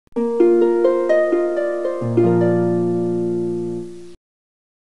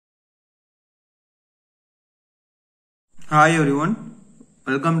Hi everyone,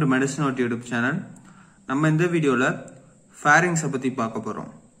 welcome to Medicine Note YouTube channel. நம்ம இந்த வீடியோல pharynx பத்தி பார்க்க போறோம்.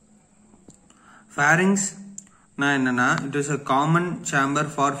 Pharynx என்னன்னா it is a common chamber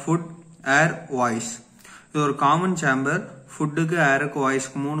for food, air, voice. இது ஒரு common chamber, foodக்கு, airக்கு,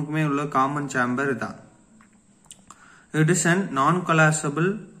 voiceக்கு மூணுக்குமே உள்ள common chamber இதான். It is a non-collapsible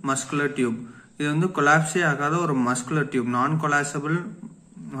muscular tube. இது வந்து collapse ஆகாத ஒரு muscular tube, non-collapsible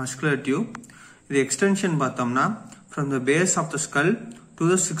muscular tube. இது extension பார்த்தோம்னா from the base of the skull to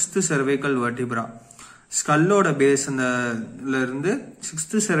the 6th cervical vertebra. Skull oda base la irundhu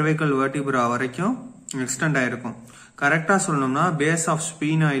 6th cervical vertebra varaikkum extend aayirukkum. Correct ah solnumna base of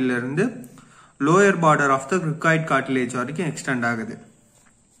sphenoid la irundhu lower border of the cricoid cartilage varaikkum extend agudhu.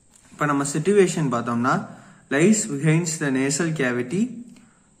 Ipo nama situation paathomna lies behind the nasal cavity,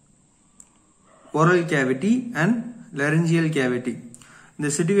 oral cavity and laryngeal cavity.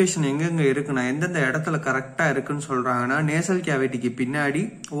 இந்த situation எங்கெங்க இருக்குன்னா எந்தெந்த இடத்துல கரெக்டா இருக்குன்னு சொல்றாங்கன்னா nasal கேவிட்டிக்கு பின்னாடி,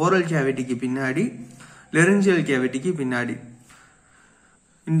 oral கேவிட்டிக்கு பின்னாடி, லாரிஞ்சியல் கேவிட்டிக்கு பின்னாடி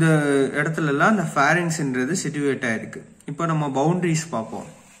இந்த இடத்துல எல்லாம் இந்த pharynxன்றது சிச்சுவேட் ஆயிருக்கு. இப்போ நம்ம பவுண்டரிஸ் பார்ப்போம்.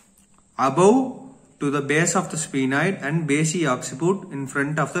 above to the base of the sphenoid and basi occiput in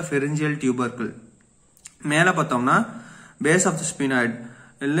front of the pharyngeal tubercle. மேல பார்த்தோம்னா base of the sphenoid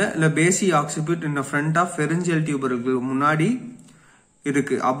இல்ல basi occiput in the front of pharyngeal tubercle முன்னாடி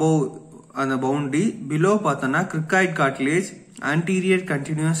இருக்கு above அந்த boundary. below பார்த்தோம்னா cricoid cartilage, anterior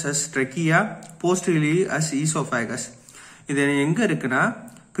continuous as trachea, posteriorly as esophagus. இது எங்க இருக்குன்னா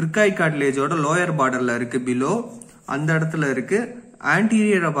cricoid cartilage ஓட லோயர் பார்டர்ல இருக்கு, below அந்த இடத்துல இருக்கு.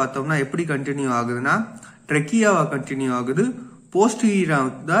 anterior பார்த்தோம்னா எப்படி கண்டினியூ ஆகுதுன்னா trachea-வா கண்டினியூ ஆகுது, posterior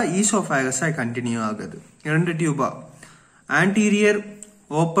தான் esophagus-ஆ கண்டினியூ ஆகுது. ரெண்டு டியூபா. anterior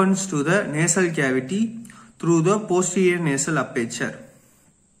opens to the nasal cavity through the posterior nasal aperture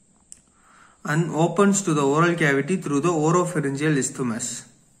and opens to the oral cavity through the oropharyngeal isthmus.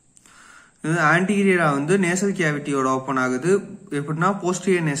 இது anterior வந்து nasal cavity ஓட ஓபன் ஆகுது. எப்படின்னா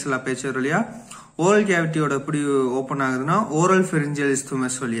posterior nasal aperture வழியா, oral cavity ஓட எப்படி ஓபன் ஆகுதுன்னா oral pharyngeal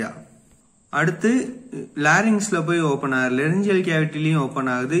isthmus வழியா. அடுத்து larynxல போய் ஓபன் ஆகுது, laryngeal cavityலயும்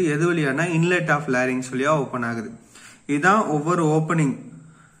ஓபன் ஆகுது. எது வழியானா inlet of larynx வழியா ஓபன் ஆகுது. இதுதான் ஒவ்வொரு ஓபனிங்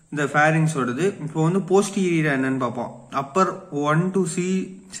இந்த pharynx ஓடது. இப்போ வந்து posterior என்னன்னு பார்ப்போம். upper 1 to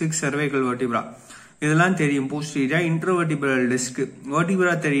C6 cervical vertebra இதெல்லாம் தெரியும். posterior intervertebral disc,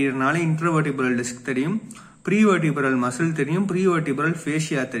 vertebra தெரியறனால intervertebral disc தெரியும், prevertebral muscle தெரியும், prevertebral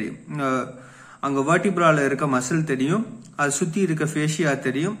fascia தெரியும். அங்க vertebraல இருக்க muscle தெரியும், அது சுத்தி இருக்க fascia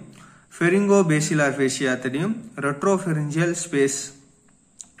தெரியும், pharyngobasilar fascia தெரியும், retropharyngeal space,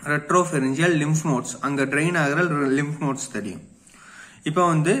 retropharyngeal lymph nodes அங்க drain ஆகிற lymph nodes தெரியும். இப்போ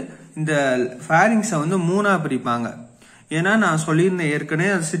வந்து இந்த pharynx வந்து மூணா பிரிப்பாங்க. ஏன்னா நான் சொல்லியிருந்தேன்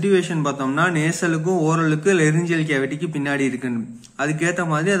ஏற்கனவே அந்த சிச்சுவேஷன் பார்த்தோம்னா நேசலுக்கும் ஓரலுக்கு லாரிஞ்சியல் கேவிட்டிக்கு பின்னாடி இருக்குன்னு. அதுக்கேற்ற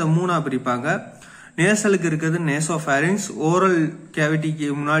மாதிரி அதை மூணா பிரிப்பாங்க. நேசலுக்கு இருக்கிறது நேசோஃபாரிங்ஸ், ஓரல் கேவிட்டிக்கு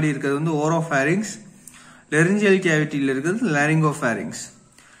முன்னாடி இருக்கிறது வந்து ஓரோஃபாரிங்ஸ், லாரிஞ்சியல் கேவிட்டியில இருக்கிறது லாரிங்கோஃபாரிங்ஸ்.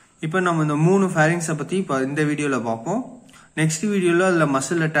 இப்போ நம்ம இந்த மூணு pharynx பத்தி இந்த வீடியோல பார்ப்போம். நெக்ஸ்ட் வீடியோல அதுல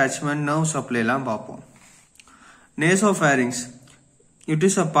மசில் அட்டாச்மெண்ட், நர்வ் சப்ளை எல்லாம் பார்ப்போம். நேசோஃபாரிங்ஸ் it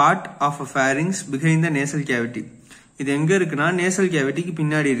is a part of a pharynx behind the nasal cavity. இது எங்க இருக்குன்னா nasal cavityக்கு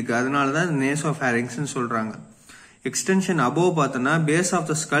பின்னாடி இருக்கு, அதனாலதான் nasopharynx ன்னு சொல்றாங்க. extension above பார்த்தோம்னா base of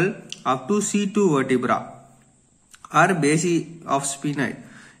the skull up to C2 vertebra or base of sphenoid.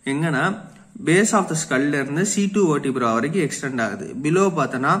 எங்கன்னா base of the skull இருந்து C2 vertebra வரைக்கும் extend ஆகுது. below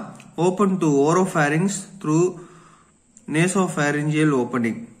பார்த்தோம்னா open to oropharynx through nasopharyngeal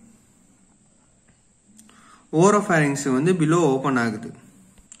opening. oropharynx வந்து below open ஆகுது.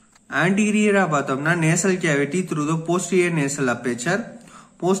 anterior பார்த்தோம்னா nasal cavity through the posterior nasal aperture,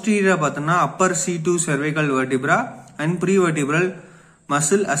 posterior பார்த்தோம்னா upper C2 cervical vertebra and prevertebral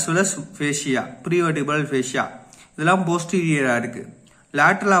muscle as well as fascia, prevertebral fascia இதெல்லாம் posterior இருக்கு.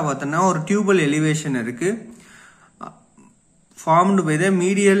 lateral பார்த்தோம்னா ஒரு tubal elevation இருக்கு, formed by the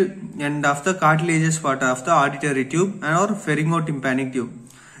medial end of the cartilaginous part of the auditory tube and or pharyngotympanic tube.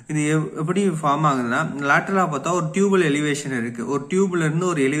 இது எப்படி form ஆகுதுன்னா லேட்டரலா பார்த்தா ஒரு டியூபல் எலிவேஷன் இருக்கு, ஒரு டியூப்ல இருந்து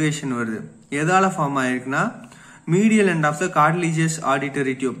ஒரு எலிவேஷன் வருது. எதால ஃபார்ம் ஆயிருக்குன்னா medial end of the கார்டிலேஜியஸ்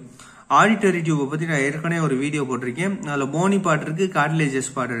auditory tube. Auditory டியூபை பத்தி நான் ஏற்கனவே ஒரு வீடியோ போட்டிருக்கேன். அதுல போனி பார்ட் இருக்கு,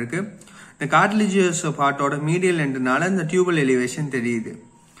 கார்டிலேஜியஸ் பார்ட் இருக்கு. இந்த கார்டிலேஜியஸ் பார்ட்டோட மீடியல் எண்டுனால இந்த டியூபல் எலிவேஷன் தெரியுது.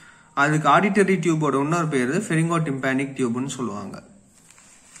 அதுக்கு ஆடிட்டரி டியூபோட இன்னொரு பேரு pharyngotympanic டியூப்னு சொல்லுவாங்க.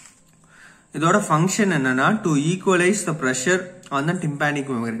 இதோட ஃபங்க்ஷன் என்னன்னா to equalise the pressure on the tympanic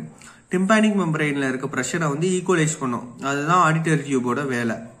membrane. Tympanic மெம்பரைன்ல இருக்க பிரஷரை வந்து ஈக்குவலைஸ் பண்ணும், அதுதான் ஆடிட்டரி டியூபோட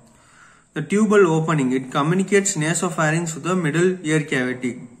வேலை. The tubal opening, it communicates nasopharynx with the middle ear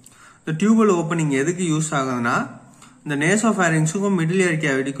cavity. The tubal opening எதுக்கு யூஸ் ஆகுதுன்னா இந்த நேசோஃபாரிங்ஸுக்கும் மிடில் இயர்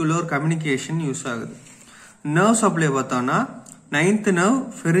கேவிட்டிக்குள்ள ஒரு கம்யூனிகேஷன் யூஸ் ஆகுது. நர்வ் சப்ளை பார்த்தோம்னா 9th nerve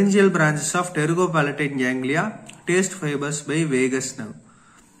pharyngeal branches of pterygopalatine ganglia, taste fibers by vagus nerve.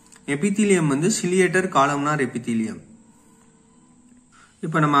 Epithelium வந்து ciliator columnar epithelium.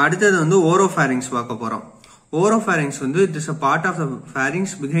 இப்போ நம்ம அடுத்தது வந்து oropharynx பார்க்க போறோம். Oropharynx வந்து it is a part of the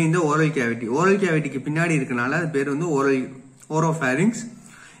pharynx behind the oral cavity. Oral cavityக்கு பின்னாடி இருக்கனால அது பேர் வந்து oropharynx.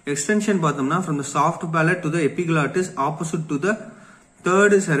 Extension பார்த்தோம்னா from the soft palate to the epiglottis opposite to the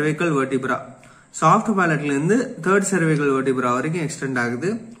third cervical vertebra. Soft palate இருந்து third cervical vertebra வரைக்கும் extend ஆகுது.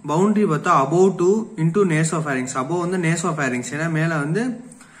 Boundary பார்த்தா above to into nasopharynx. above வந்து nasopharynx, ஏன்னா மேல வந்து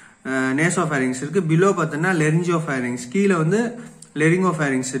nasopharynx இருக்கு. below பார்த்தோம்னா laryngopharynx, கீழே வந்து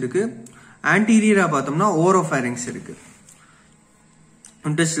laryngopharynx இருக்கு. anterior பார்த்தோம்னா oropharynx இருக்கு.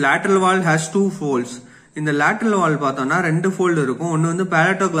 This lateral wall has two folds. இந்த lateral wall பார்த்தோம்னா ரெண்டு fold இருக்கும். ஒன்னு வந்து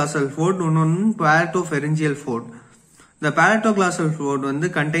palatoglossal fold, இன்னொன்னு palatopharyngeal fold. The palatoglossal fold வந்து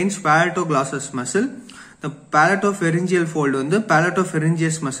contains palatoglossus muscle. The palatopharyngeal fold வந்து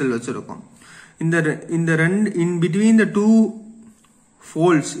palatopharyngeus muscle வச்சிருக்கும். இந்த ரெண்டு in between the two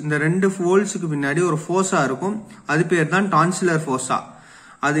folds, இந்த ரெண்டு foldsக்கு பின்னாடி ஒரு fossa இருக்கும். அது பேர் தான் tonsillar fossa.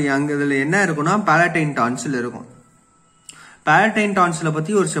 அது அங்க இதுல என்ன இருக்கும்னா palatine tonsil இருக்கும். palatine tonsil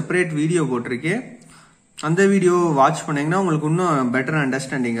பத்தி ஒரு செப்பரேட் வீடியோ போட்டிருக்கேன். அந்த வீடியோ வாட்ச் பண்ணீங்கன்னா உங்களுக்கு இன்னும் பெட்டர்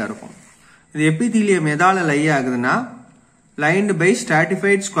அண்டர்ஸ்டாண்டிங்கா இருக்கும். இது எபிதீலியம் எதால லை ஆகுதுன்னா lined by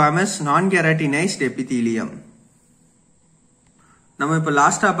stratified squamous non-keratinized epithelium. நம்ம இப்ப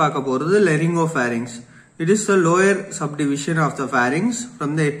லாஸ்டா பார்க்க போறது laryngopharynx. It is the lower subdivision of the pharynx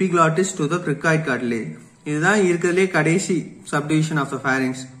from the epiglottis to the cricoid cartilage. இதுதான் இருக்கிறதுலே கடைசி subdivision of the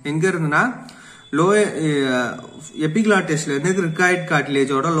pharynx. எங்க இருந்துன்னா lower epiglottisல இருந்து cricoid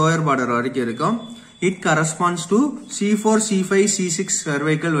cartilage ஓட lower border வரைக்கும் இருக்கும். It corresponds to C4, C5, C6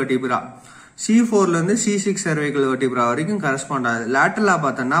 cervical vertebra. C4 ல இருந்து C6 cervical vertebra வரைக்கும் கரஸ்பாண்ட் ஆகுது. லேட்டரலா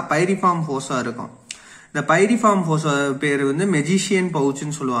பார்த்தோம்னா பைரிஃபார்ம் ஃபோசா இருக்கும். இந்த பைரிஃபார்ம் ஃபோசா பேர் வந்து மெஜிஷியன்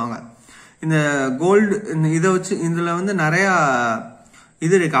பவுச்னு சொல்லுவாங்க. இந்த கோல்டு இதை வச்சு இதுல வந்து நிறைய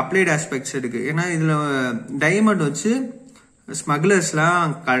இது இருக்கு, அப்ளைட் ஆஸ்பெக்ட்ஸ் இருக்கு. ஏன்னா இதுல டைமண்ட் வச்சு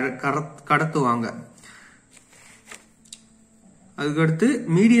ஸ்மக்லர்ஸ்லாம் கடத்துவாங்க. அதுக்கடுத்து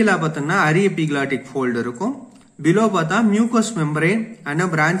மீடியலா பார்த்தோம்னா அரியபிக்லாட்டிக் ஃபோல்டு இருக்கும். பிலோ பார்த்தா mucus membrane and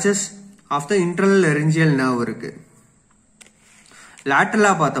branches of the internal laryngeal nerve இருக்கு.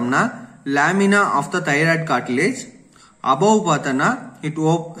 laterally பார்த்தோம்னா lamina of the thyroid cartilage. above பார்த்தோம்னா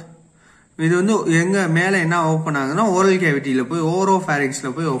இது வந்து எங்க மேல என்ன ஓபன் ஆகுதுன்னா oral cavityல போய்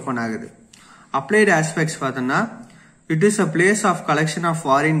oropharynxல போய் ஓபன் ஆகுது. applied aspects பார்த்தோம்னா it is a place of collection of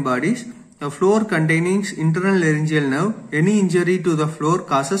foreign bodies. The floor containing internal laryngeal nerve. Any injury to the floor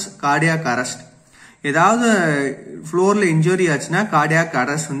causes cardiac arrest. ஏதாவது ஃப்ளோர்ல இன்ஜுரி ஆச்சுன்னா கார்டியாக்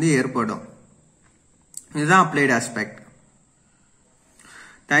அரெஸ்ட் வந்து ஏற்படும். இதுதான் அப்ளைட் ஆஸ்பெக்ட்.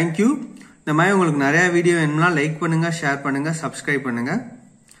 தேங்க்யூ. இந்த மாதிரி உங்களுக்கு நிறைய வீடியோ வேணும்னா லைக் பண்ணுங்க, ஷேர் பண்ணுங்க, சப்ஸ்கிரைப் பண்ணுங்க.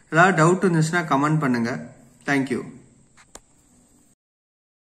 ஏதாவது டவுட் இருந்துச்சுன்னா கமெண்ட் பண்ணுங்க. தேங்க்யூ.